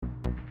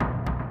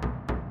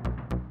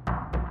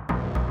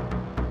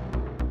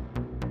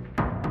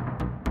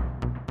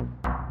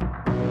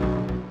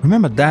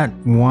Remember that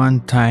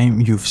one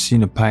time you've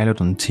seen a pilot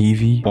on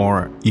TV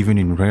or even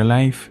in real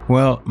life?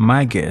 Well,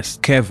 my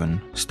guest, Kevin,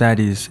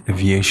 studies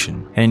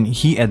aviation, and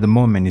he at the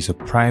moment is a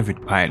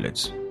private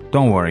pilot.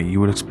 Don't worry, he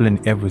will explain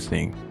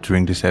everything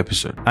during this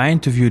episode. I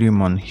interviewed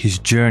him on his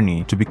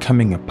journey to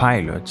becoming a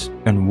pilot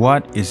and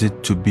what is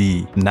it to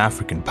be an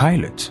African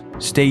pilot.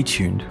 Stay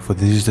tuned for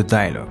This is the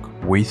Dialogue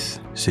with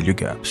Celio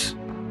Gabs.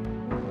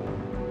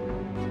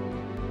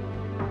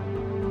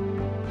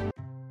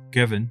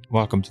 Kevin,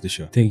 welcome to the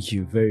show. Thank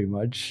you very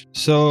much.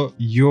 So,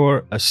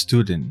 you're a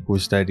student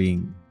who's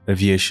studying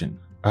aviation.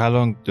 How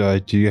long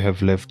do you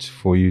have left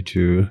for you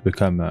to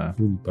become a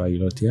full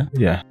pilot?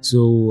 Yeah.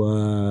 So,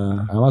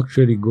 I'm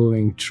actually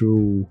going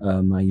through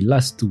my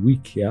last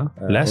week.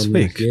 Last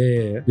week?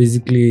 Yeah.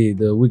 Basically,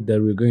 the week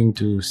that we're going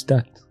to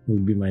start will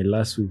be my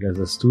last week as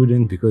a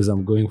student because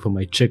I'm going for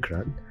my check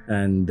run.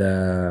 And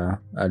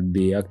I'll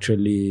be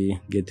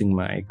actually getting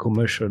my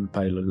commercial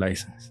pilot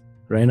license.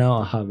 Right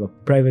now, I have a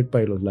private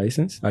pilot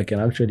license. I can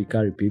actually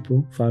carry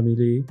people,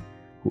 family,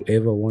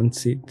 whoever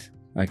wants it.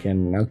 I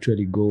can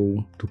actually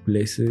go to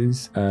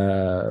places,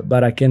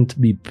 but I can't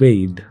be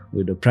paid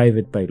with a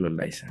private pilot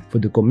license. For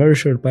the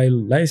commercial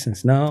pilot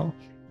license now,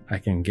 I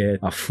can get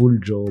a full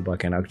job. I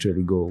can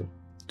actually go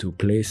to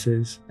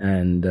places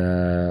and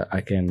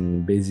I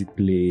can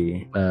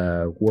basically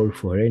work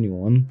for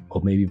anyone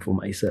or maybe for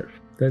myself.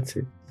 That's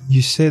it.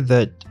 You said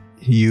that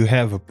you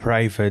have a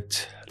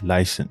private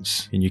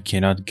license and you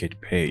cannot get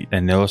paid,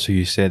 and also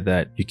you said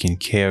that you can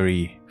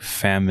carry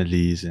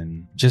families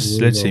and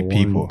just let's say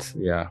people.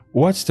 Yeah.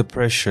 What's the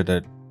pressure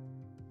that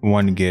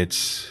one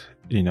gets,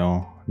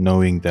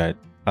 knowing that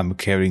I'm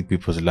carrying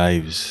people's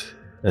lives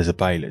as a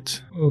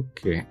pilot?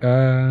 Okay.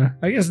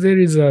 I guess there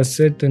is a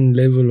certain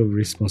level of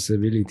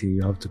responsibility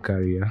you have to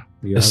carry. I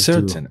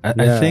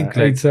think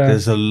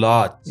there's a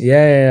lot.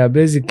 Yeah.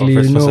 Basically,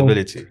 of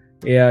responsibility.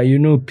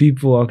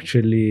 People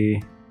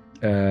actually.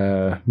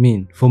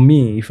 For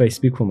me, if I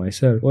speak for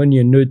myself, when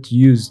you're not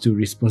used to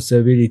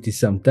responsibility,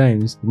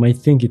 sometimes you might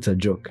think it's a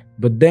joke.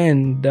 But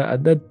then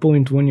at that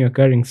point, when you're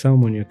carrying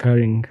someone, you're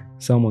carrying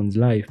someone's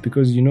life,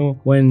 because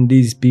when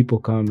these people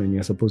come and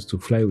you're supposed to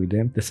fly with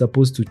them, they're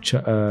supposed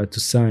to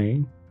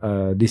sign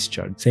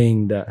discharge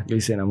saying that,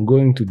 listen, I'm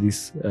going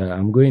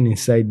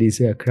inside this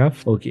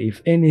aircraft. Okay,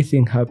 if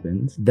anything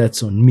happens,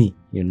 that's on me,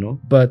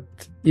 But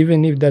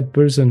even if that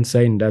person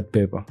signed that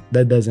paper,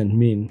 that doesn't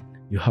mean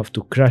you have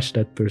to crash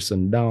that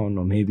person down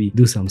or maybe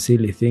do some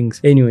silly things.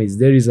 Anyways,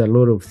 there is a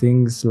lot of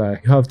things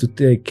like you have to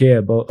take care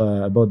about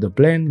the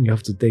plane, you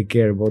have to take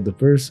care about the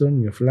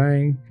person you're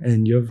flying,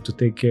 and you have to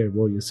take care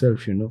about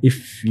yourself,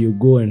 If you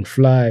go and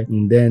fly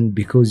and then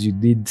because you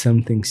did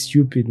something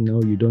stupid,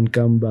 you don't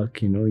come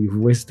back, you've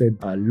wasted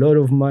a lot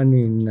of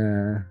money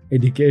in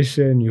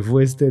education, you've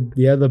wasted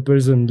the other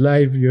person's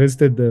life, you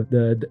wasted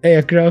the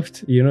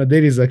aircraft,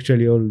 there is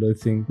actually all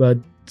those things. But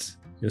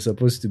you're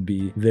supposed to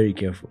be very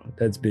careful.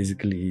 That's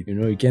basically it.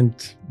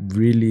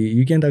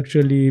 You can't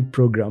actually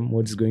program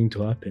what's going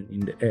to happen in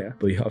the air,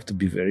 but you have to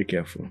be very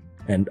careful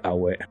and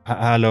aware.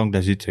 How long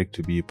does it take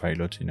to be a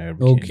pilot in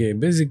airplane? Okay,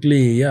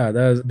 basically,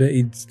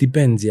 it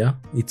depends,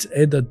 It's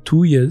either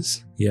 2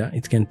 years,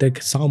 it can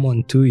take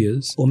someone 2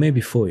 years or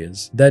maybe 4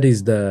 years. That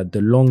is the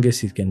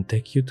longest it can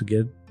take you to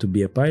get to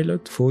be a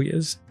pilot, 4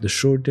 years. The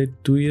shortest,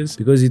 2 years,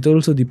 because it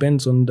also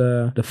depends on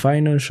the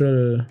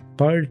financial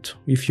part.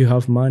 If you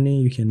have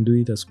money, you can do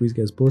it as quick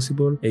as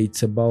possible.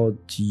 It's about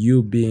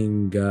you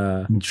being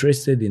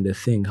interested in the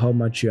thing, how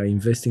much you are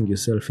investing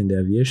yourself in the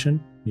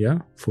aviation,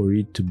 for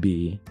it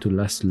to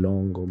last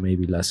long or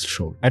maybe last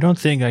short. I don't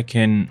think I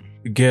can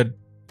get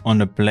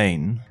on a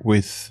plane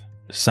with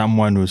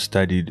someone who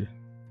studied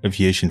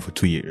aviation for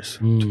 2 years.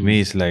 To me,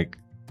 it's like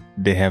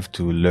they have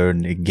to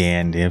learn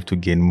again. They have to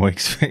gain more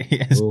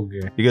experience.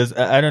 Okay. Because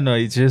I don't know.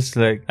 It's just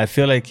like, I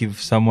feel like if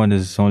someone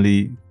has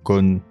only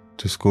gone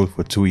to school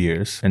for 2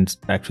 years and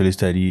actually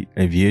study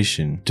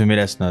aviation, to me,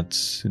 that's not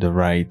the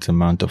right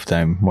amount of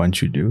time one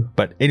should do.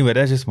 But anyway,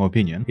 that's just my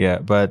opinion. Yeah.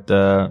 But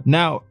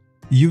now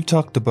you've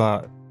talked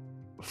about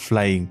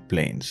flying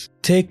planes.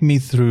 Take me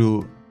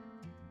through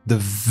the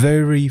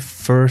very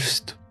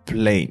first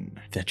plane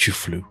that you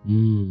flew.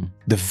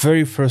 The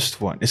very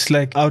first one. It's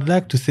like, I would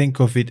like to think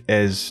of it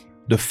as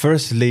the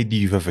first lady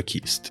you've ever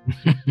kissed.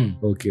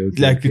 Okay.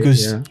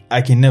 Because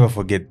I can never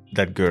forget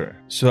that girl.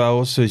 So I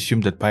also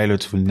assume that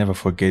pilots will never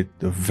forget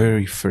the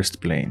very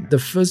first plane. The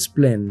first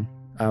plane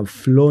I've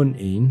flown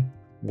in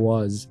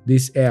was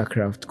this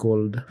aircraft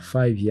called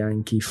 5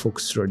 Yankee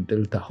Foxtrot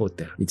Delta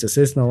Hotel. It's a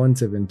Cessna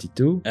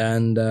 172,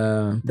 and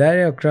that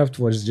aircraft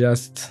was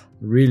just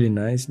really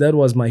nice. That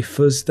was my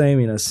first time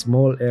in a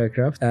small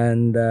aircraft,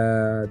 and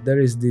there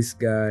is this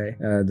guy,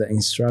 the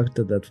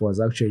instructor that was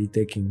actually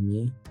taking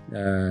me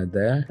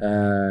there.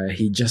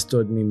 He just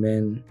told me,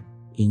 man,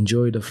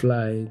 enjoy the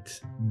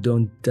flight,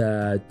 don't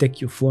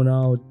take your phone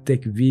out,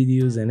 take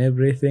videos and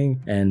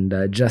everything, and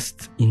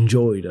just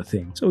enjoy the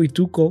thing. So we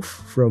took off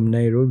from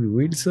Nairobi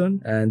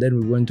Wilson, and then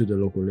we went to the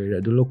local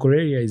area. The local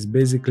area is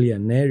basically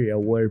an area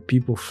where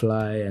people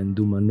fly and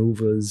do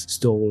maneuvers,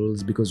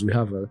 stalls, because we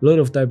have a lot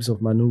of types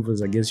of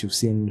maneuvers. I guess you've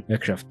seen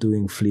aircraft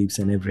doing flips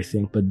and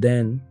everything, but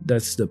then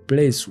that's the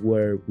place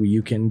where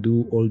you can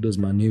do all those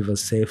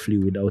maneuvers safely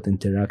without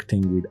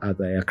interacting with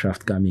other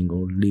aircraft coming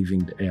or leaving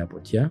the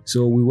airport. Yeah,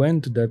 so we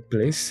went to that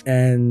place,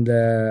 and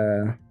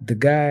the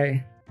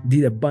guy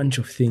did a bunch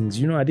of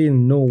things. I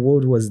didn't know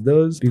what was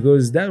those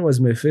because that was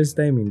my first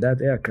time in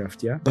that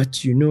aircraft. Yeah, but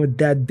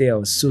that day I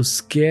was so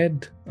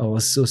scared.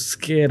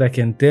 I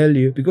can tell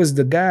you, because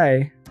the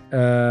guy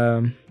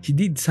he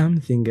did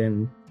something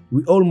and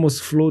we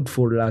almost float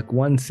for like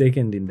 1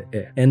 second in the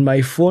air, and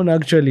my phone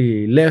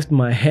actually left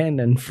my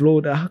hand and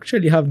float. I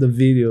actually have the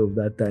video of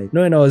that time.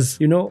 And I was,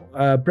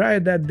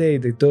 prior that day,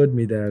 they told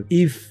me that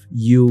if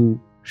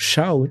you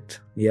shout,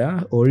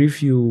 or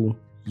if you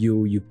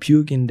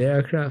puke in the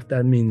aircraft,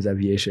 that means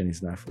aviation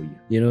is not for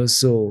you.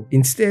 So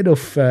instead of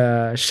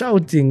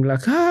shouting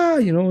like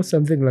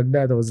something like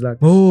that, I was like,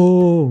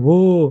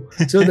 oh.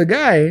 So the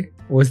guy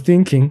was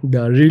thinking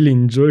that I really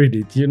enjoyed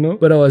it,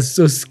 but I was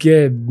so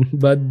scared.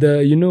 But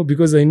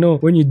because I know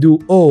when you do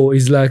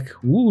it's like,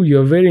 ooh,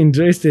 you're very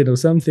interested or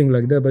something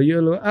like that. But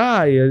you're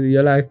like,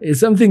 you're like,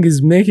 something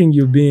is making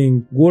you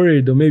being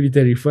worried or maybe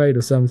terrified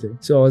or something.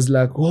 So I was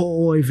like,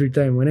 every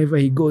time, whenever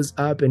he goes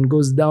up and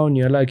goes down,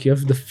 you're like, you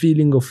have the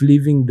feeling of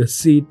leaving the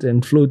seat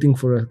and floating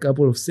for a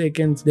couple of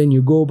seconds. Then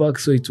you go back.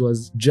 So it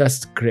was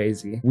just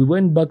crazy. We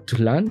went back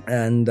to land,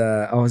 and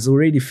I was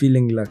already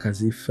feeling like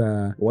as if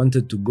I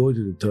wanted to go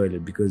to the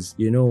toilet, because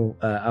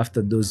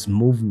after those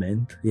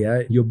movements,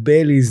 your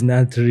belly is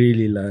not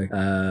really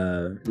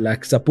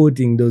like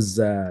supporting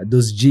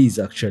those G's,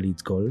 actually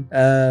it's called.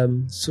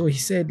 So he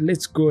said,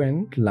 let's go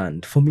and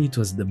land. For me it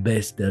was the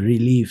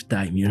relief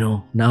time.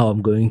 Now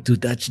I'm going to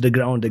touch the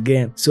ground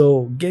again.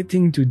 So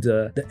getting to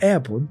the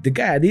airport, the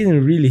guy I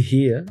didn't really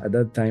hear at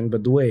that time,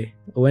 but the way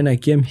when I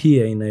came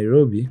here in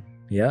Nairobi,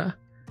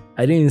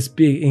 I didn't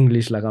speak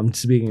English like I'm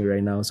speaking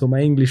right now, so my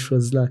English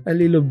was like a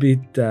little bit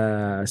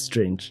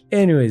strange.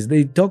 Anyways,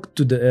 they talked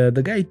to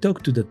the guy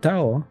talked to the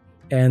tower,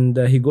 and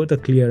he got a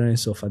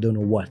clearance of I don't know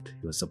what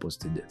he was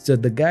supposed to do. So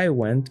the guy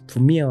went.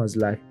 For me, I was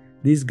like,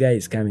 this guy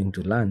is coming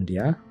to land,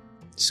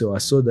 So I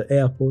saw the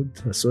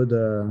airport, I saw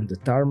the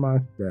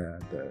tarmac,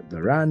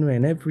 the runway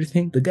and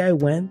everything. The guy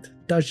went,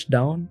 touched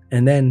down,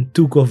 and then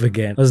took off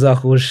again. I was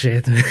like, oh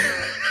shit.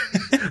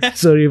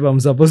 Sorry if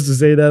I'm supposed to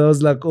say that. I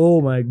was like, oh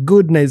my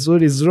goodness,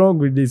 what is wrong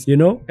with this,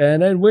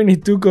 And then when he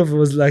took off, it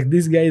was like,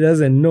 this guy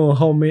doesn't know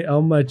how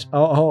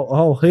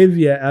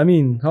heavy,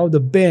 how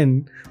the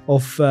pain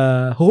of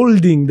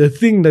holding the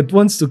thing that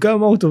wants to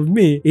come out of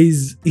me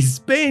is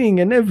paining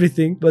and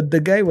everything. But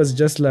the guy was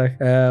just like,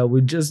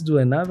 we'll just do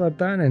another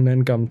turn and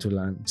then come to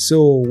land.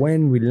 So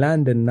when we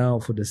landed now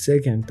for the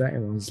second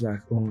time, I was like,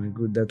 oh my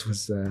god,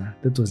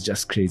 that was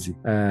just crazy.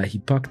 He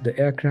parked the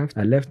aircraft.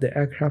 I left the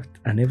aircraft.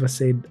 I never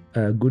said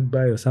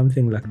goodbye or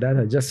something like that.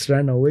 I just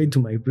ran away to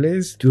my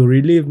place to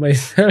relieve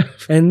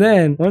myself. And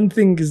then one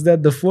thing is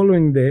that the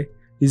following day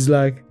he's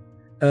like,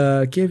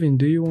 Kevin,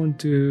 do you want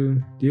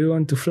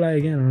to fly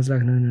again? I was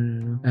like,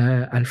 no.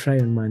 I'll fly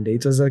on Monday.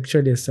 It was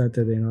actually a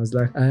Saturday, and I was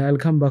like, I'll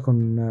come back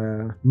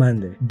on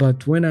Monday.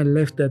 But when I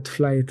left that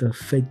flight, I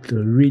felt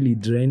really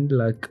drained.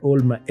 Like all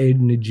my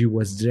energy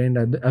was drained.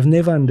 I've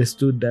never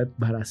understood that,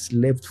 but I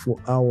slept for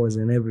hours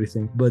and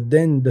everything. But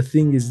then the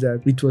thing is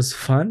that it was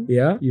fun.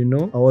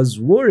 I was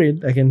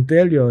worried. I can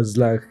tell you, I was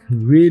like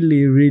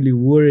really, really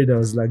worried. I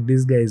was like,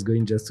 this guy is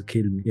going just to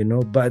kill me,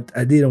 But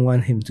I didn't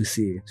want him to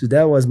see it. So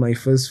that was my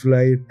first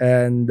flight.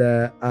 And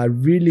I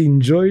really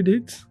enjoyed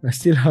it. I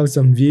still have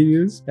some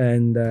videos,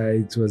 and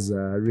it was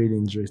a really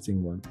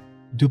interesting one.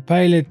 Do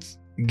pilots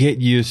get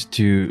used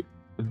to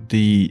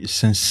the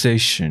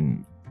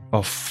sensation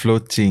of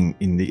floating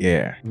in the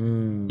air?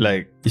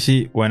 Like, you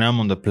see, when I'm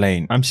on the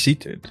plane, I'm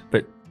seated,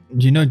 but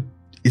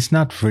it's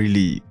not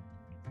really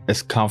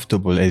as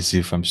comfortable as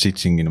if I'm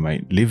sitting in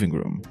my living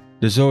room.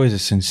 There's always a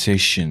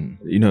sensation,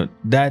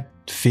 that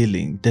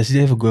feeling. Does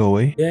it ever go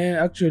away? Yeah,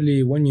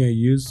 actually, when you're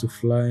used to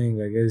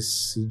flying, I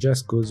guess it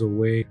just goes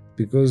away,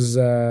 because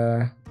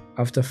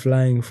after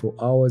flying for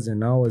hours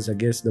and hours, I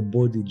guess the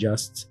body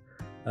just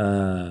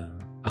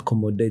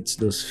accommodates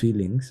those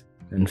feelings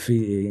and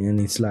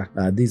it's like,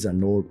 these are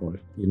normal,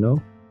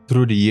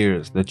 Through the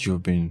years that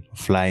you've been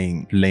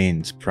flying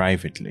planes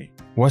privately,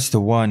 what's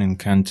the one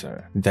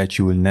encounter that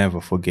you will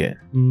never forget?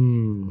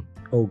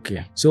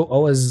 Okay, so I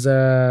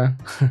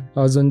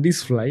was on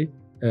this flight,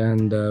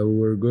 and we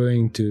were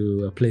going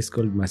to a place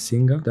called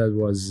Masinga.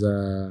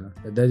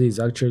 That is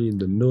actually in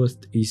the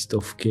northeast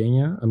of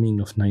Kenya.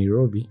 Of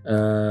Nairobi.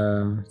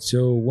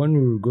 So when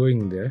we were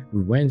going there,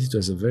 we went. It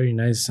was a very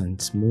nice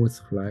and smooth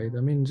flight.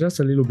 Just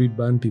a little bit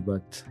bumpy,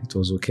 but it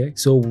was okay.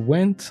 So we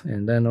went,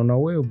 and then on our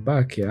way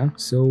back,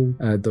 so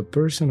the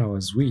person I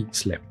was with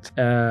slept.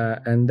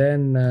 And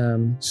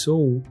then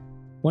so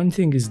one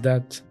thing is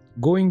that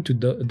going to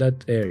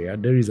that area,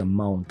 there is a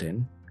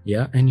mountain.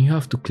 Yeah, and you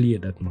have to clear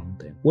that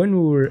mountain. When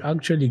we were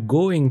actually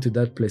going to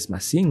that place,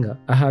 Masinga,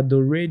 I had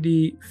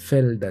already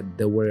felt that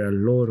there were a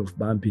lot of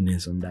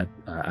bumpiness on that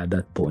at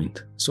that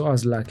point. So I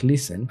was like,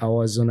 listen, I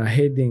was on a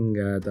heading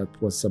that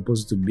was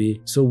supposed to be.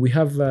 So we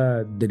have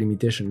the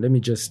limitation. Let me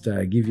just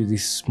give you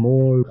this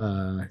small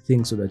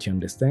thing so that you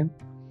understand.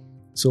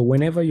 So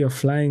whenever you're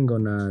flying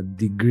on a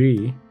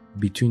degree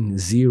between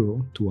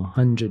 0 to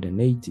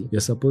 180, you're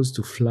supposed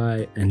to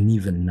fly an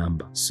even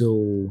number.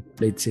 So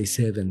let's say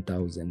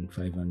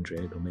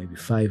 7,500 or maybe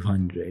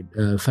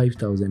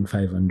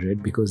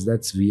 5,500 because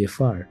that's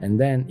VFR. And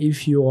then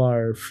if you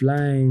are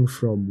flying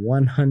from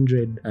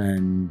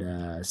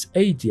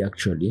 180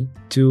 actually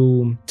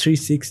to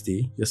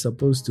 360, you're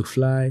supposed to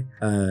fly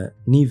an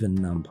even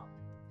number,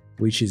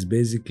 which is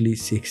basically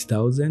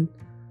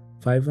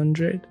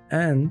 6,500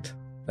 and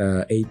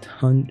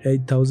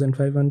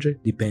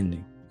 8,500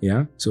 depending.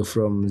 Yeah, so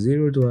from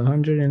 0 to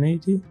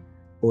 180,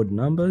 odd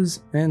numbers,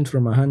 and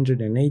from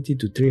 180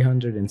 to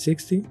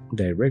 360,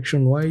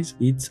 direction-wise,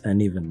 it's an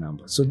even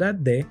number. So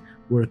that day,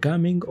 we're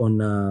coming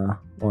on a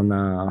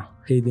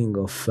heading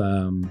of,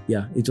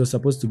 it was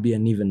supposed to be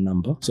an even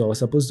number. So I was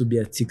supposed to be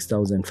at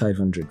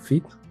 6,500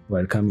 feet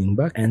while coming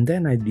back. And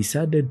then I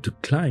decided to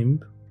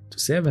climb to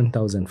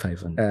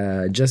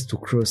 7,500 just to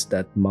cross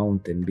that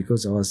mountain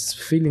because I was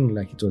feeling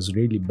like it was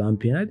really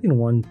bumpy and I didn't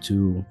want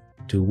to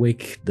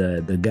wake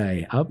the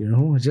guy up,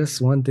 I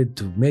just wanted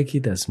to make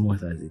it as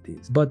smooth as it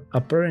is. But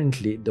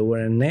apparently there were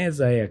an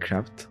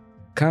aircraft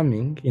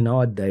coming in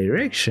our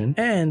direction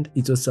and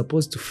it was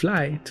supposed to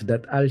fly to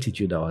that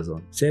altitude I was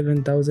on,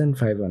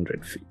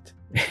 7,500 feet.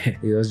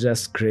 It was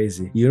just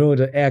crazy.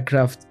 The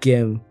aircraft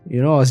came,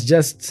 I was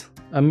just...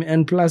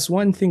 and plus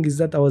one thing is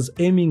that I was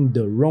aiming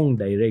the wrong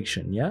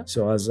direction, yeah?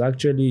 So I was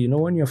actually,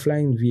 when you're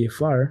flying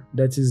VFR,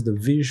 that is the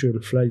visual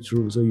flight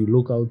rule. So you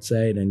look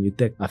outside and you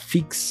take a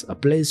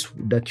place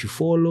that you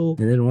follow.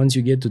 And then once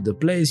you get to the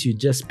place, you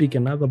just pick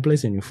another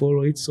place and you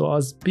follow it. So I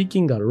was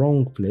picking a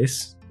wrong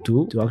place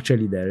to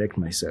actually direct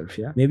myself,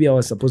 yeah? Maybe I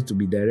was supposed to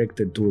be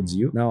directed towards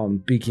you. Now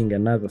I'm picking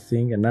another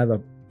thing, another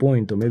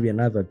point or maybe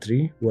another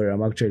tree where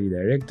I'm actually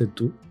directed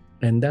to.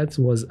 And that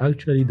was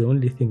actually the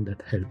only thing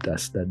that helped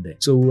us that day.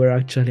 So we were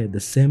actually at the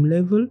same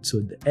level. So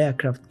the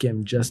aircraft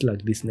came just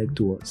like this next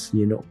to us,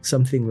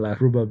 something like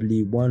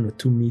probably 1 or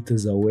 2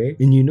 meters away.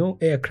 And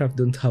aircraft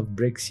don't have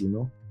brakes,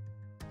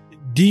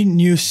 Didn't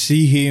you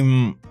see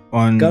him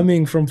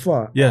coming from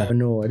far? Yeah.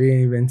 No, I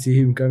didn't even see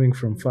him coming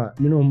from far.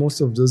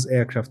 Most of those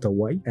aircraft are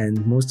white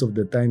and most of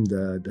the time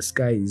the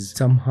sky is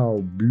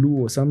somehow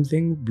blue or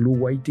something, blue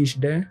whitish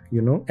there,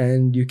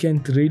 and you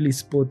can't really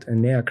spot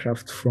an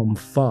aircraft from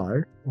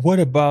far.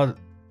 What about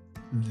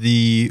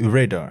the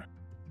radar?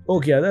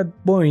 Okay, at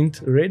that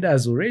point, radar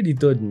has already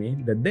told me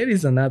that there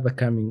is another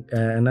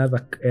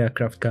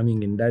aircraft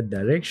coming in that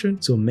direction.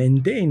 So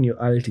maintain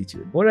your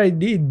altitude. What I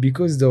did,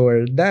 because there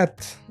were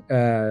that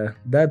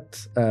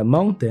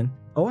mountain,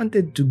 I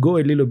wanted to go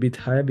a little bit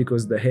higher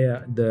because the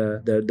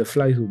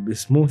flight would be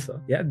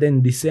smoother. Yeah,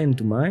 then descend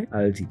to my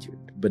altitude.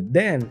 But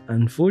then,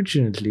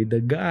 unfortunately,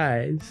 the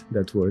guys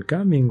that were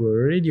coming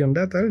were already on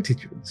that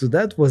altitude. So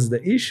that was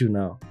the issue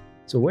now.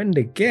 So when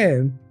they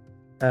came,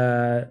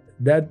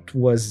 that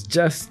was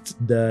just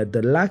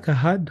the luck I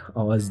had.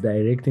 I was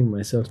directing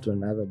myself to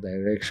another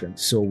direction,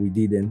 so we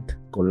didn't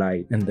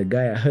collide. And I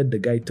heard the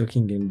guy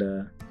talking in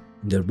the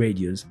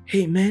radios.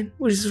 Hey man,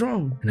 what is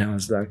wrong? And I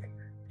was like,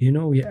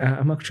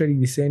 I'm actually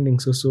descending.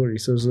 So sorry.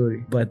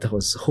 But I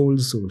was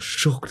also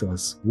shocked. I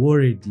was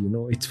worried.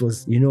 It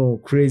was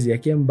crazy. I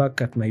came back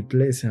at my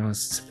place and I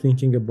was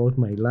thinking about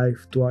my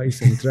life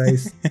twice and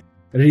thrice,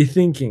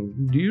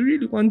 rethinking. Do you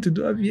really want to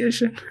do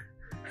aviation?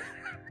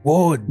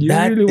 Whoa, you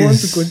really want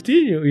to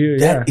continue?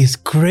 That is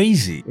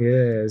crazy.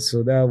 Yeah,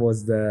 so that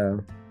was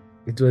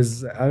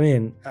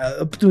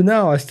up to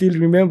now, I still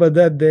remember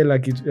that day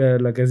like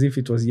as if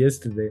it was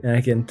yesterday. And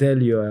I can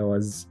tell you, I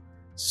was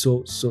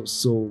so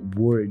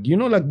worried.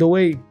 Like the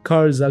way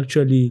cars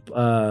actually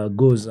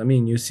goes.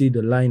 You see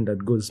the line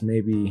that goes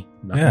maybe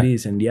like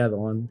this and the other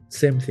one,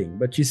 same thing.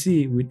 But you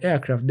see, with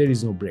aircraft, there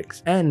is no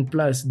brakes. And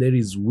plus, there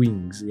is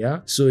wings,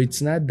 yeah? So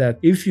it's not that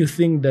if you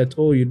think that,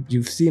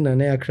 you've seen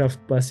an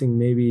aircraft passing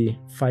maybe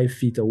 5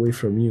 feet away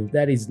from you,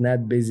 that is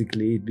not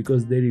basically it,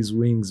 because there is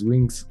wings.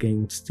 Wings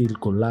can still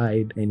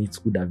collide and it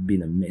could have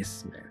been a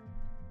mess, man.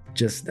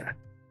 Just that.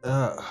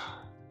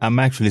 I'm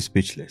actually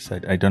speechless.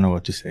 I don't know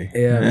what to say.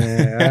 Yeah,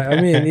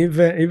 man.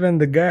 Even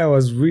the guy I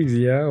was with,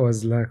 I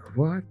was like,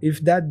 what?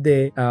 If that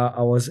day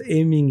I was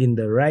aiming in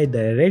the right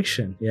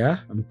direction,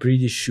 I'm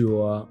pretty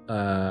sure,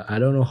 I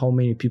don't know how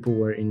many people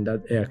were in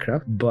that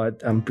aircraft,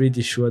 but I'm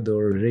pretty sure there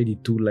were already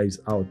 2 lives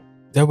out.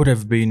 That would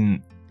have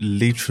been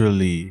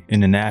literally in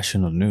the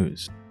national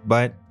news.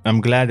 But I'm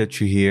glad that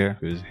you're here,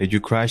 because had you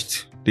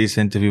crashed, this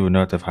interview would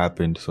not have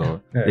happened. So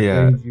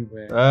Thank you,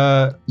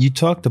 man. You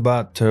talked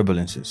about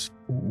turbulences.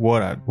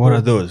 What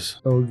are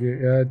those?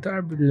 Okay,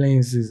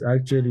 turbulences,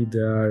 actually, they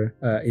are,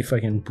 if I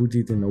can put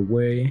it in a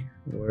way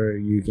where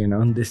you can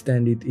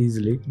understand it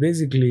easily.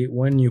 Basically,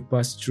 when you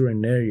pass through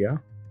an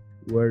area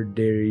where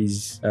there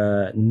is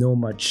no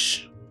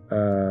much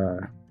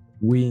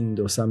wind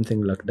or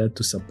something like that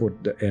to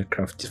support the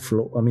aircraft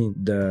flow. I mean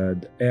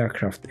the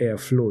aircraft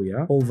airflow,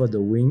 yeah, over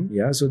the wing,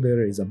 yeah. So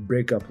there is a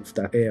breakup of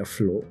that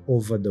airflow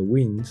over the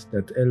wind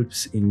that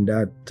helps in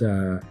that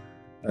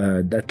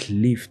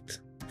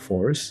lift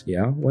force,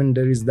 yeah. When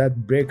there is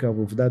that breakup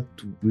of that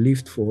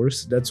lift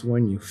force, that's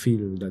when you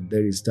feel that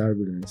there is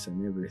turbulence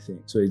and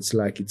everything. So it's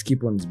like it's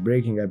keep on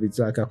breaking up. It's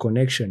like a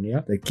connection,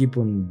 yeah. They keep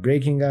on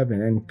breaking up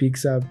and then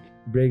picks up,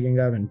 breaking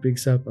up and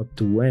picks up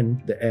to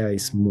when the air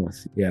is smooth.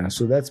 Yeah,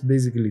 so that's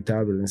basically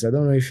turbulence. I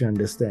don't know if you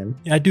understand.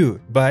 I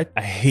do, but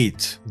I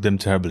hate them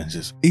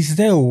turbulences. Is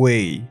there a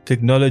way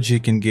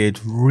technology can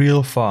get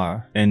real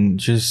far and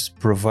just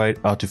provide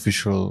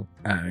artificial?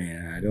 I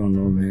mean, I don't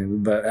know,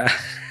 man, but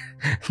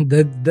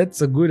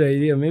that's a good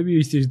idea. Maybe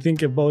you should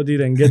think about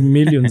it and get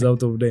millions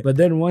out of that. But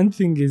then one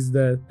thing is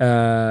that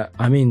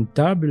I mean,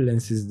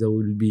 turbulences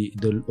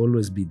they'll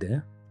always be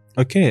there.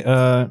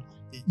 Okay,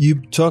 you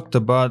talked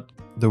about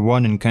the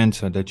one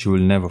encounter that you will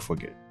never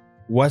forget.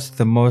 What's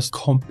the most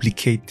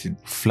complicated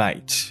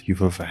flight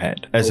you've ever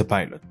had as a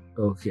pilot?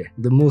 Okay,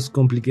 the most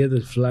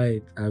complicated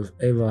flight I've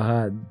ever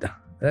had.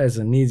 That's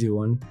an easy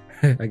one.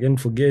 I can't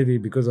forget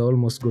it because I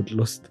almost got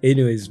lost.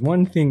 Anyways,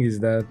 one thing is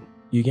that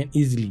you can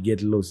easily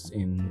get lost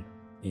in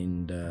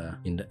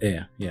the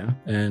air, yeah.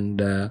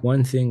 And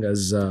one thing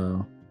as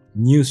a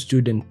new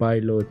student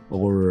pilot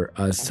or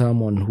as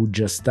someone who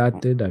just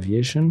started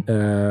aviation,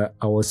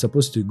 I was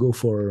supposed to go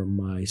for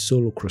my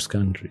solo cross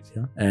country,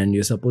 yeah. And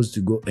you're supposed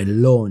to go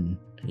alone,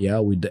 yeah,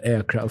 with the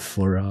aircraft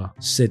for a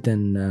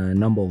certain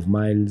number of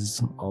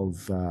miles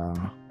of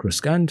cross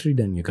country,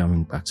 then you're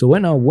coming back. So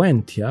when I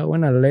went, yeah,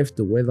 when I left,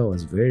 the weather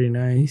was very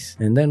nice,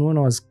 and then when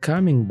I was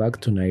coming back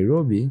to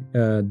Nairobi,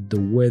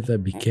 the weather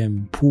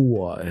became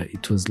poor.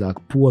 It was like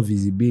poor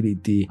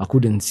visibility. I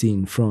couldn't see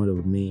in front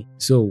of me.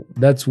 So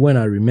that's when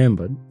I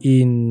remembered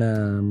in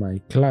my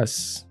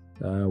class,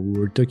 we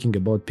were talking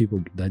about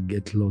people that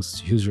get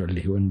lost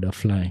usually when they're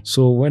flying.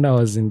 So when I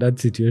was in that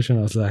situation,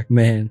 I was like,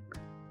 man,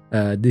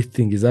 this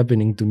thing is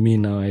happening to me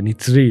now, and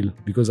it's real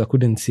because I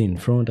couldn't see in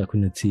front, I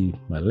couldn't see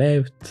my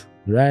left,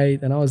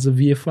 right, and I was a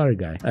VFR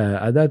guy.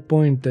 At that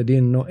point, I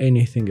didn't know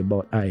anything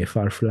about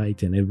IFR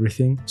flight and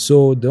everything.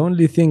 So the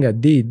only thing I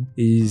did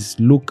is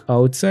look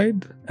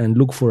outside and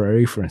look for a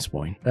reference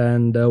point.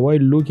 And while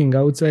looking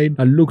outside,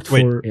 I looked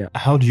for... Yeah.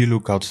 How do you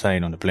look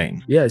outside on a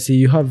plane? Yeah, see,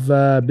 you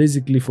have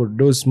basically for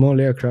those small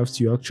aircrafts,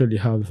 you actually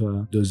have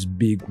those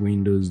big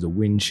windows, the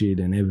windshield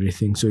and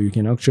everything. So you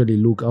can actually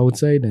look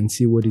outside and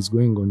see what is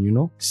going on, you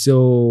know?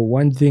 So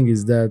one thing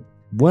is that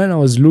when I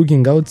was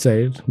looking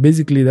outside,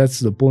 basically that's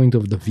the point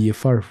of the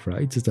VFR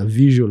flight. It's a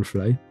visual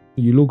flight.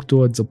 You look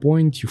towards a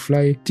point, you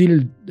fly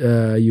till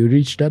you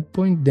reach that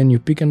point, then you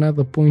pick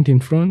another point in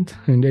front,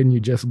 and then you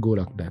just go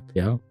like that,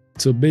 yeah?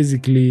 So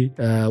basically,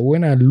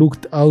 when I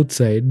looked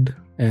outside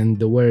and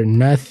there were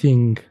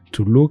nothing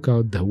to look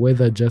out, the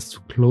weather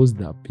just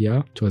closed up,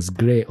 yeah? It was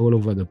gray all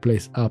over the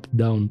place, up,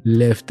 down,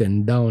 left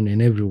and down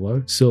and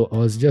everywhere. So I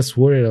was just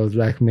worried. I was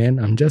like, man,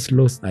 I'm just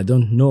lost. I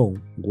don't know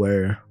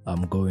where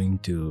I'm going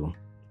to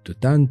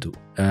turn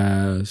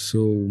to.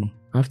 So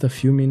after a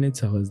few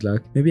minutes, I was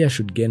like, maybe I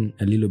should gain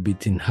a little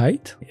bit in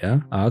height, yeah?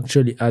 I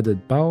actually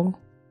added power,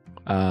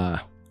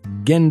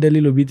 gained a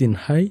little bit in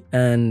height,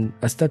 and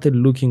I started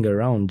looking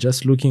around,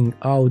 just looking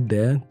out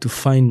there to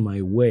find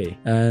my way.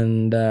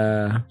 And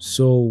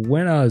so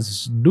when I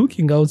was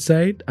looking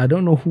outside, I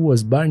don't know who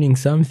was burning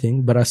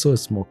something, but I saw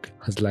smoke.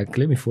 I was like,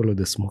 let me follow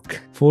the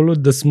smoke.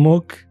 Followed the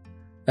smoke,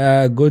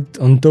 got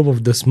on top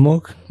of the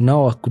smoke.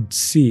 Now I could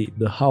see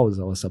the house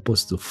I was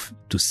supposed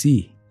to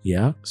see.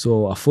 Yeah,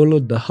 so I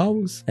followed the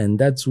house, and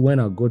that's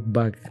when I got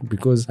back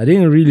because I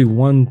didn't really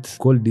want to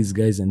call these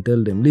guys and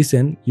tell them,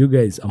 listen, you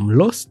guys, I'm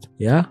lost.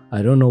 Yeah,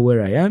 I don't know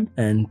where I am,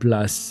 and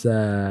plus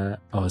I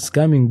was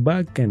coming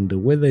back and the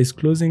weather is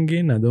closing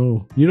in. I don't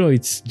know, you know,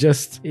 it's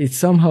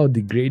somehow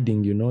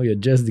degrading, you know, you're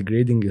just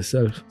degrading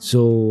yourself.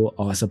 So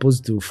I was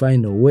supposed to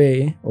find a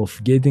way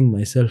of getting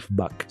myself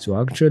back. So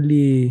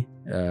actually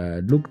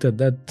looked at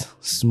that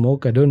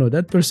smoke. I don't know,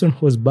 that person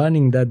was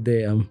burning that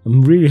day. I'm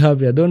really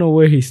happy. I don't know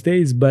where he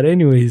stays, but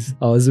anyways,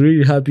 I was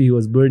really happy he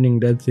was burning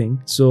that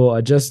thing. So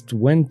I just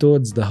went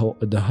towards the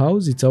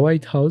house. It's a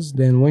white house.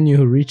 Then when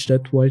you reach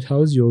that white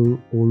house, you're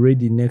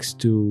already next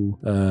to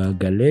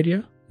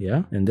Galleria.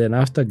 Yeah, and then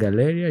after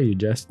Galleria, you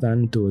just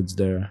turn towards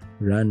the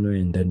runway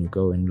and then you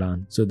go and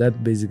land. So that's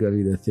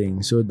basically the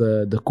thing. So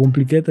the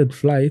complicated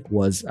flight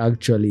was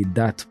actually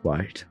that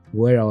part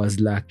where I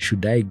was like,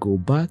 should I go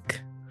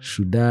back?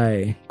 Should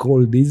I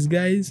call these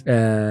guys?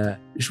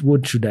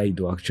 What should I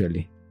do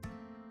actually?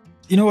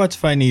 You know what's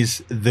funny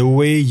is the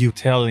way you're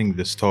telling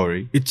the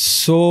story. It's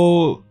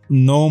so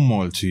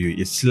normal to you.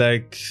 It's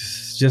like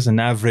just an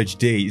average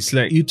day. It's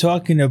like you're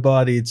talking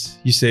about it.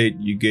 You said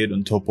you get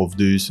on top of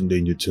this and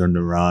then you turn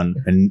around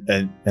and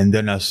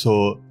then I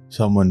saw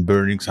someone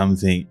burning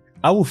something.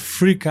 I would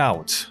freak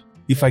out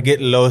if I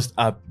get lost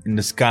up in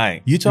the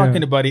sky. You're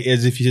talking about it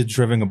as if you're just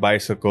driving a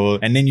bicycle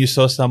and then you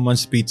saw someone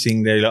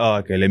speeding there. Like, oh,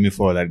 okay, let me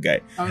follow that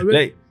guy.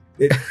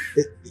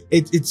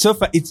 It's so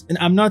it's, and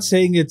I'm not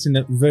saying it's in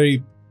a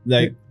very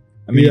like,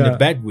 I mean, in a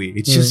bad way.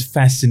 It's just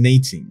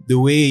fascinating the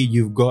way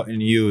you've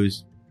gotten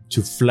used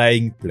to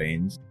flying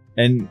planes.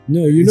 And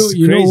no, you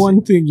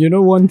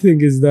know one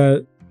thing is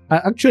that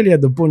actually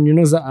at the point,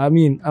 I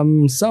mean,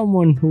 I'm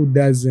someone who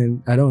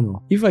doesn't, I don't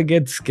know. If I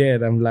get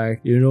scared, I'm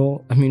like,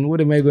 I mean, what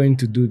am I going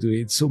to do to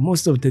it? So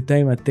most of the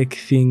time I take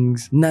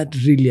things not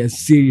really as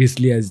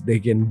seriously as they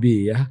can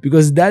be. Yeah.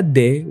 Because that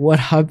day, what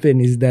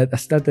happened is that I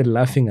started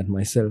laughing at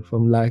myself.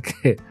 I'm like,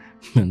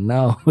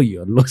 now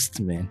you're lost,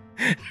 man.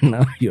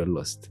 Now you're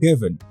lost.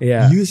 Kevin,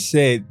 you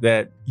said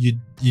that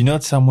you're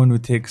not someone who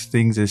takes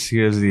things as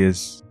seriously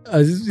as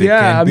they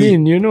can be. I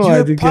mean, you're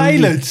a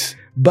pilot.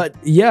 But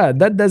yeah,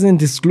 that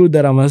doesn't exclude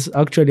that I must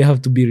actually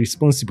have to be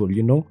responsible,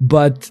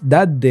 But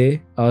that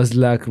day, I was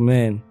like,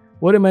 man,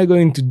 what am I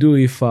going to do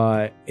if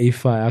I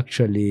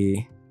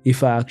actually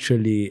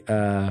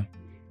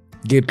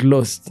get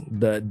lost?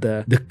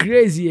 The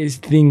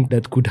craziest thing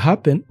that could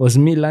happen was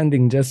me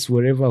landing just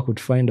wherever I could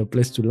find a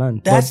place to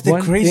land. That's the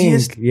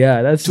craziest.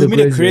 That's to me,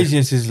 the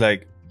craziest is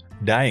like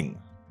dying.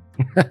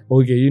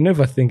 Okay, you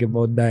never think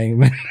about dying,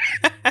 man.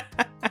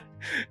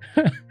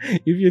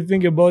 If you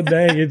think about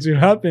dying, it will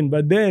happen,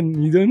 but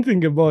then you don't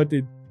think about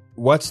it.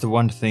 What's the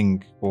one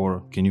thing,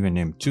 or can you even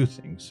name two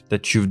things,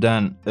 that you've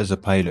done as a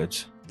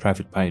pilot,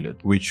 private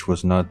pilot, which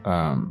was not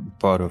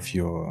part of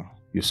your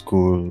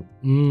school?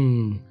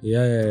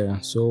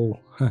 So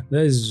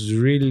that is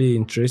really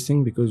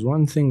interesting, because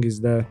one thing is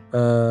that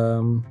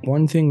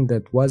one thing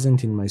that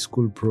wasn't in my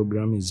school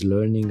program is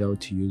learning how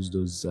to use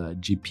those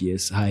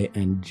GPS,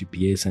 high-end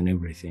GPS and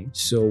everything.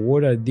 So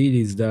what I did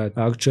is that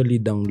I actually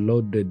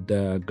downloaded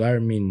the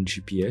Garmin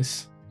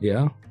GPS.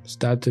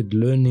 Started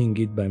learning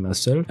it by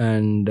myself,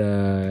 and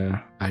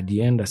at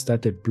the end I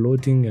started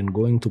plotting and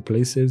going to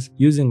places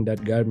using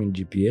that Garmin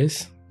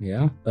GPS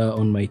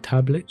on my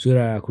tablet, so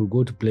that I could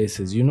go to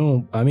places.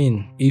 I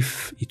mean,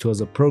 if it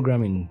was a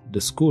program in the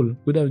school,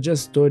 would have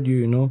just told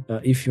you,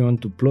 if you want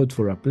to plot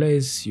for a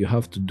place, you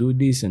have to do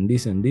this and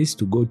this and this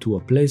to go to a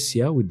place,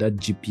 with that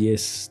GPS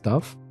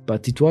stuff.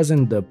 But it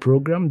wasn't the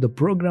program. The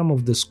program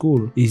of the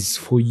school is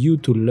for you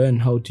to learn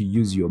how to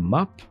use your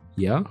map,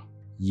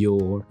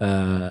 your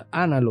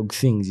analog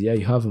things.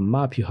 You have a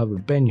map, you have a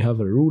pen, you have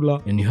a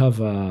ruler, and you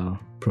have a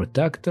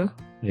protractor,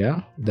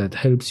 that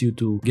helps you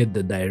to get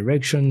the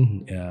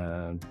direction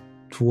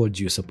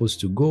towards you're supposed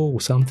to go, or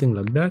something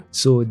like that.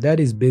 So that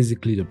is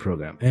basically the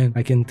program, and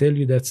I can tell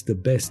you that's the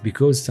best,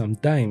 because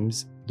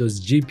sometimes those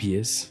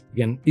GPS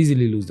can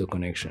easily lose the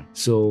connection.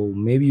 So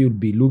maybe you'll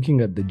be looking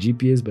at the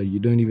GPS, but you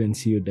don't even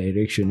see your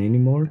direction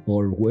anymore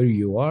or where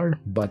you are.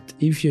 But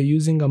if you're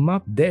using a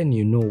map, then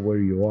you know where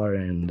you are,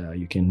 and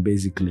you can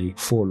basically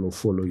follow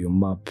your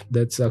map.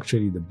 That's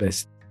actually the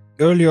best.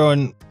 Earlier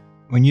on,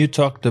 when you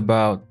talked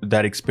about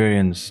that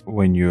experience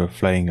when you're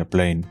flying a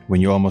plane,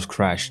 when you almost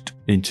crashed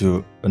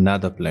into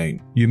another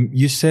plane,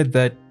 you said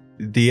that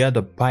the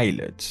other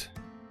pilot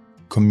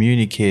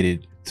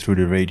communicated through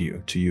the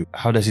radio to you.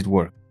 How does it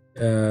work?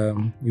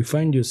 You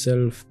find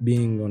yourself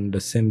being on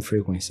the same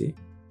frequency.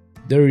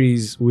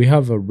 We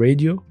have a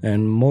radio,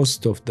 and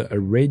most of the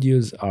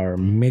radios are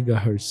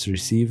megahertz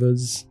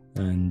receivers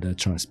and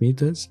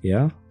transmitters.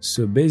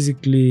 So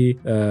basically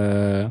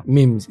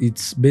means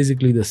it's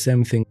basically the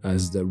same thing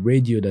as the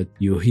radio that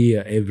you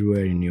hear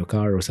everywhere in your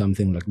car or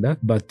something like that,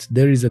 but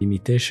there is a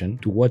limitation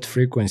to what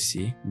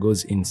frequency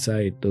goes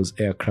inside those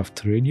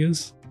aircraft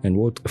radios and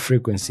what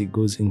frequency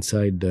goes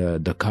inside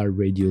the car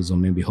radios or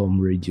maybe home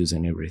radios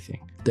and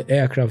everything. The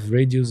aircraft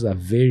radios are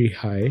very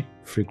high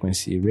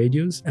frequency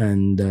radios,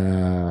 and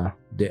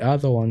the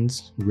other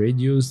ones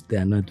radios, they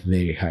are not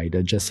very high,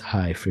 they're just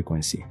high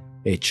frequency,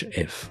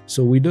 HF.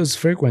 So with those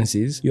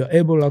frequencies, you're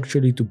able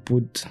actually to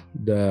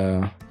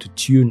to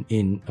tune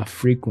in a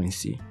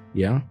frequency,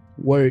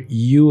 where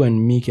you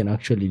and me can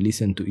actually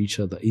listen to each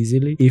other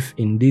easily if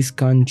in this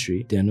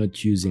country they're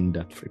not using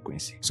that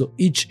frequency. So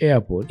each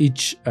airport,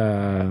 each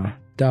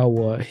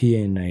tower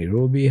here in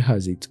Nairobi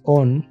has its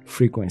own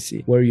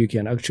frequency where you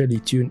can actually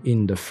tune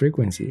in the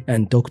frequency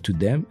and talk to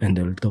them, and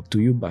they'll talk to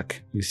you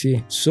back, you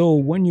see. So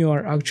when you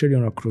are actually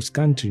on a cross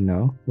country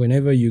now,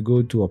 whenever you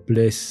go to a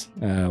place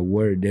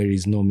where there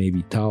is no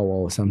maybe tower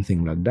or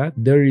something like that,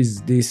 there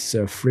is this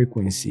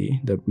frequency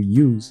that we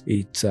use.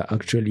 It's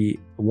actually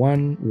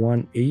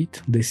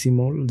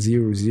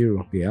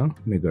 118.00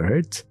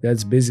 megahertz.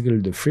 That's basically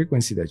the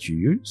frequency that you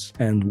use.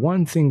 And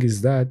one thing is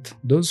that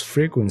those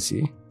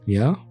frequency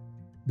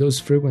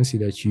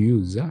that you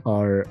use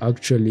are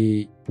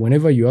actually,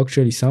 whenever you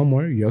actually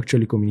somewhere, you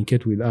actually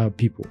communicate with other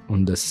people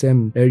on the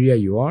same area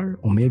you are,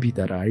 or maybe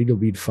that are a little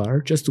bit far,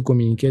 just to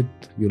communicate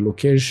your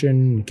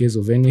location in case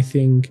of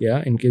anything.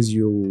 In case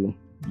you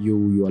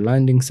are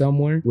landing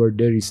somewhere where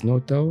there is no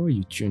tower,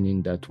 you tune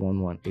in that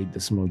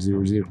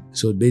 118.00.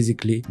 So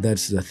basically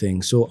that's the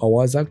thing. So I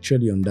was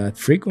actually on that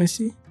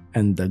frequency,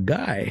 and the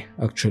guy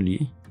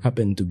actually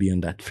happened to be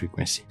on that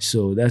frequency.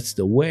 So that's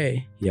the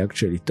way he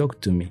actually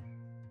talked to me.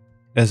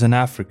 As an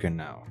African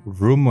now,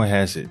 rumor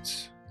has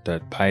it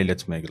that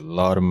pilots make a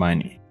lot of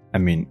money. I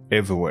mean,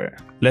 everywhere.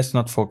 Let's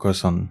not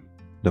focus on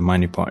the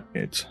money part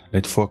yet.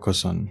 Let's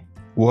focus on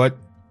what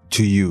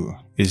to you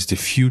is the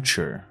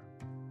future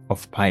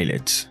of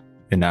pilots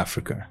in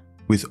Africa,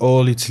 with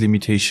all its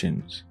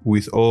limitations,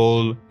 with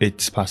all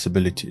its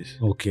possibilities.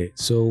 Okay,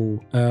 so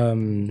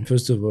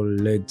first of all,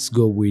 let's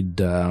go with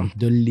the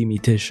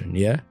limitation.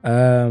 Yeah,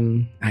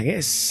 I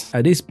guess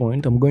at this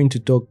point I'm going to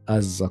talk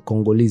as a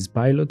Congolese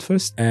pilot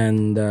first,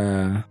 and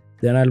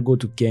then I'll go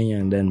to Kenya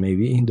and then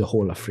maybe the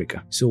whole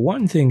Africa. So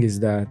one thing is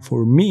that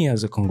for me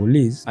as a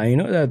Congolese, I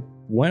know that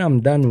when I'm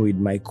done with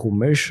my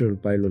commercial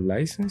pilot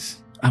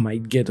license, I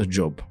might get a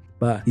job.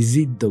 But is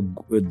it the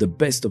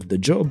best of the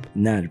job?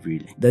 Not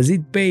really. Does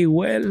it pay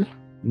well?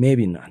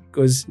 Maybe not.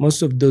 Because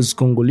most of those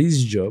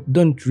Congolese jobs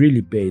don't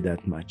really pay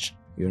that much.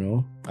 You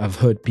know, I've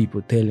heard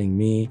people telling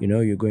me, you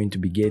know, you're going to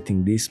be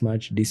getting this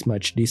much,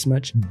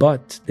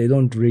 but they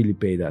don't really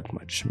pay that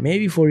much.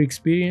 Maybe for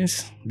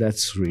experience,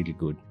 that's really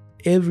good.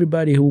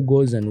 Everybody who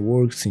goes and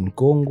works in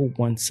Congo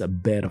wants a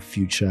better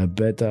future, a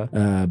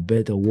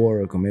better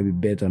work, or maybe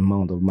better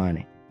amount of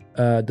money.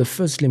 The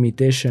first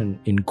limitation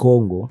in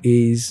Congo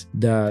is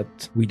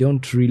that we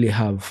don't really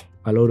have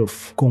a lot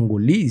of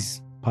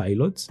Congolese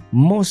pilots.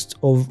 Most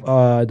of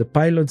the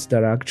pilots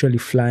that are actually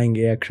flying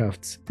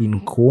aircrafts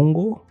in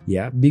Congo,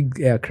 big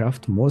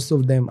aircraft, most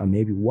of them are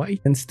maybe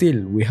white. And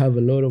still, we have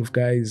a lot of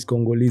guys,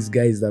 Congolese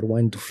guys that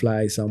want to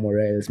fly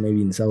somewhere else,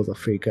 maybe in South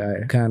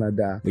Africa,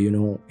 Canada, you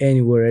know,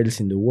 anywhere else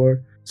in the world.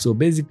 So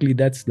basically,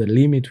 that's the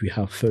limit we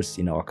have first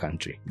in our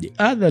country. The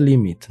other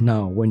limit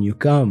now, when you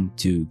come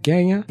to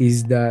Kenya,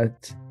 is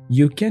that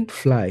you can't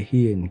fly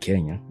here in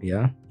Kenya,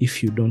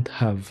 if you don't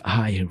have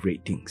higher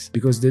ratings,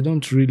 because they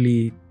don't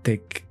really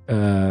take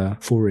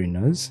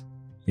foreigners,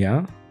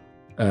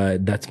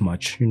 that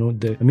much, you know.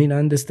 I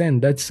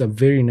understand that's a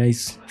very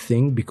nice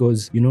thing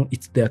because, you know,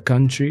 it's their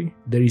country.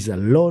 There is a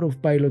lot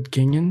of pilot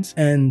Kenyans,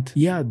 and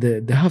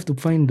they have to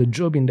find a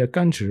job in their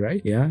country,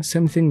 right?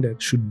 Same thing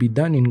that should be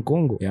done in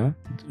Congo.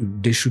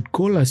 They should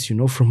call us, you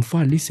know, from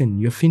far. Listen,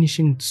 you're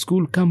finishing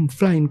school, come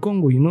fly in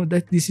Congo, you know,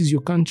 that this is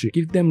your country.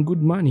 Give them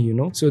good money, you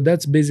know. So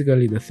that's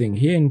basically the thing.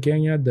 Here in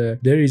Kenya,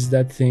 there is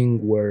that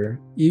thing where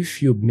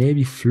if you've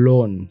maybe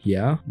flown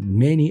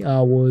many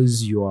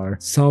hours, you are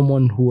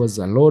someone who has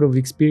a lot of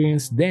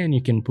experience, then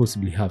you can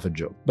possibly have a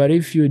job. But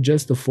if you're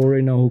just a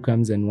foreigner who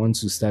comes and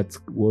wants to start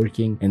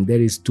working, and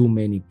there is too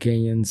many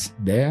Kenyans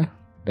there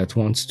that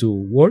wants to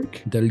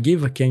work, they'll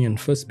give a Kenyan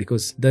first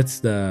because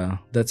that's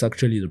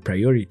actually the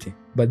priority.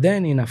 But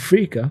then in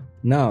Africa,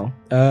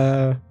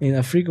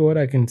 what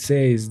I can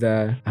say is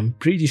that I'm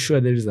pretty sure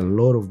there is a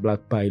lot of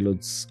black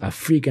pilots,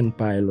 African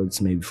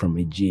pilots, maybe from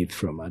Egypt,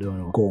 from,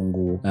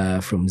 Congo,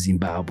 from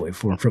Zimbabwe,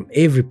 from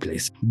every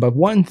place. But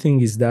one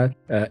thing is that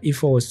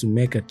if I was to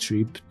make a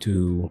trip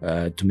to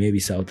maybe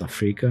South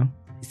Africa,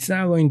 it's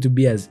not going to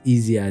be as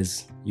easy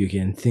as you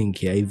can think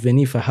here, even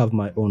if I have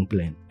my own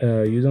plane.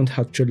 You don't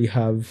actually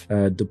have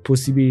the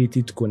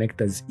possibility to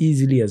connect as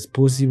easily as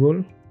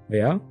possible,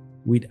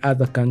 with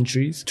other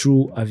countries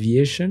through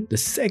aviation. The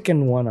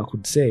second one I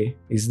could say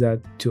is that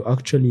to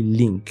actually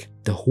link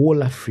the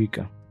whole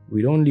Africa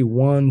with only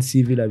one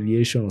civil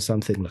aviation or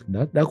something like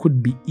that, that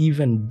could be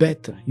even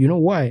better. You know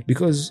why?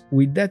 Because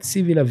with that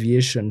civil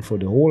aviation for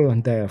the whole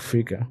entire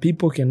Africa,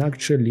 people can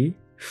actually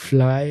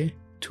fly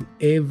to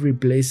every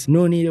place.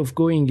 No need of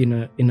going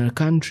in a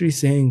country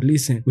saying,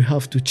 listen, we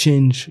have to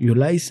change your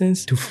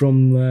license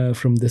from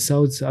the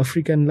South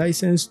African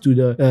license to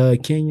the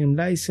Kenyan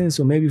license,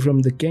 or maybe from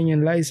the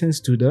Kenyan license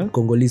to the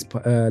Congolese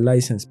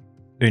license.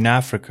 In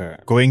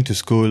Africa, going to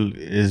school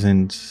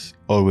isn't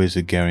always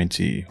a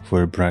guarantee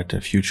for a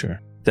brighter future.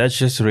 That's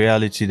just a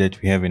reality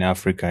that we have in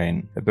Africa,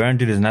 and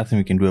apparently there's nothing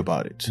we can do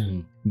about it.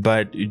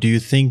 But do you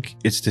think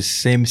it's the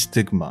same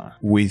stigma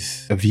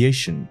with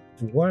aviation?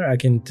 What I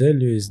can tell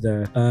you is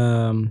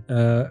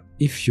that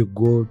if you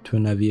go to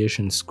an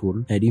aviation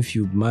school and if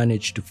you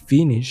manage to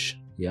finish,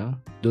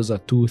 those are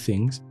two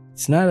things.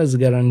 It's not as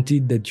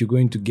guaranteed that you're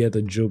going to get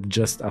a job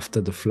just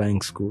after the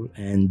flying school.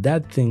 And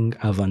that thing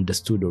I've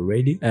understood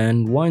already.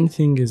 And one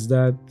thing is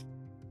that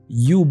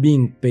you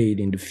being paid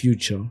in the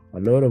future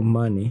a lot of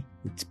money,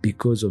 it's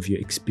because of your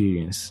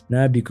experience,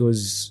 not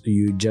because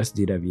you just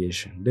did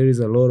aviation. There is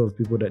a lot of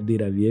people that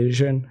did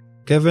aviation.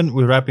 Kevin,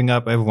 we're wrapping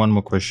up. I have one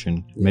more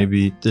question.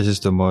 Maybe this is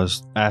the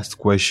most asked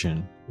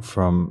question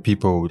from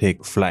people who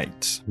take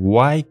flights.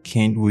 Why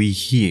can't we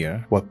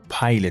hear what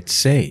pilots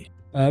say?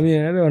 I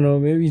don't know.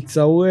 Maybe it's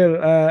I don't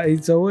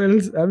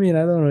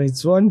know.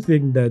 It's one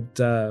thing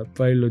that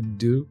pilots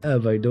do.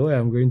 By the way,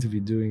 I'm going to be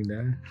doing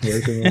that.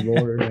 Welcome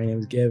aboard. My name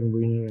is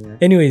Kevin.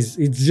 Anyways,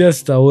 it's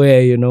just a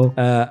way, you know.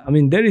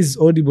 There is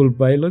audible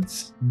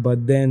pilots,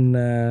 but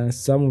then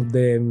some of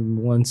them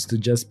wants to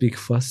just speak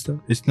faster.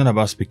 It's not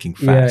about speaking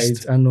fast. Yeah,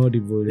 it's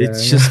inaudible.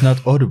 It's just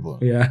not audible.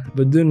 Yeah,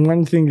 but then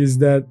one thing is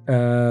that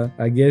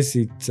I guess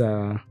it's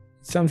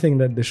something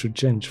that they should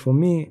change. For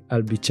me,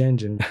 I'll be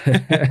changing.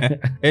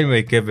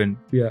 Anyway, Kevin,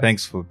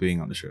 thanks for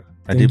being on the show.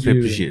 I deeply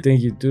appreciate it.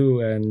 Thank you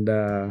too, and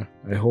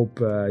I hope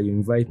you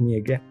invite me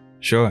again.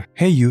 Sure.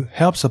 Hey, you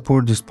help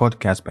support this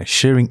podcast by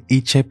sharing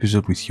each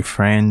episode with your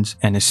friends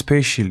and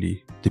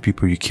especially the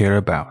people you care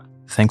about.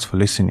 Thanks for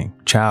listening.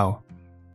 Ciao.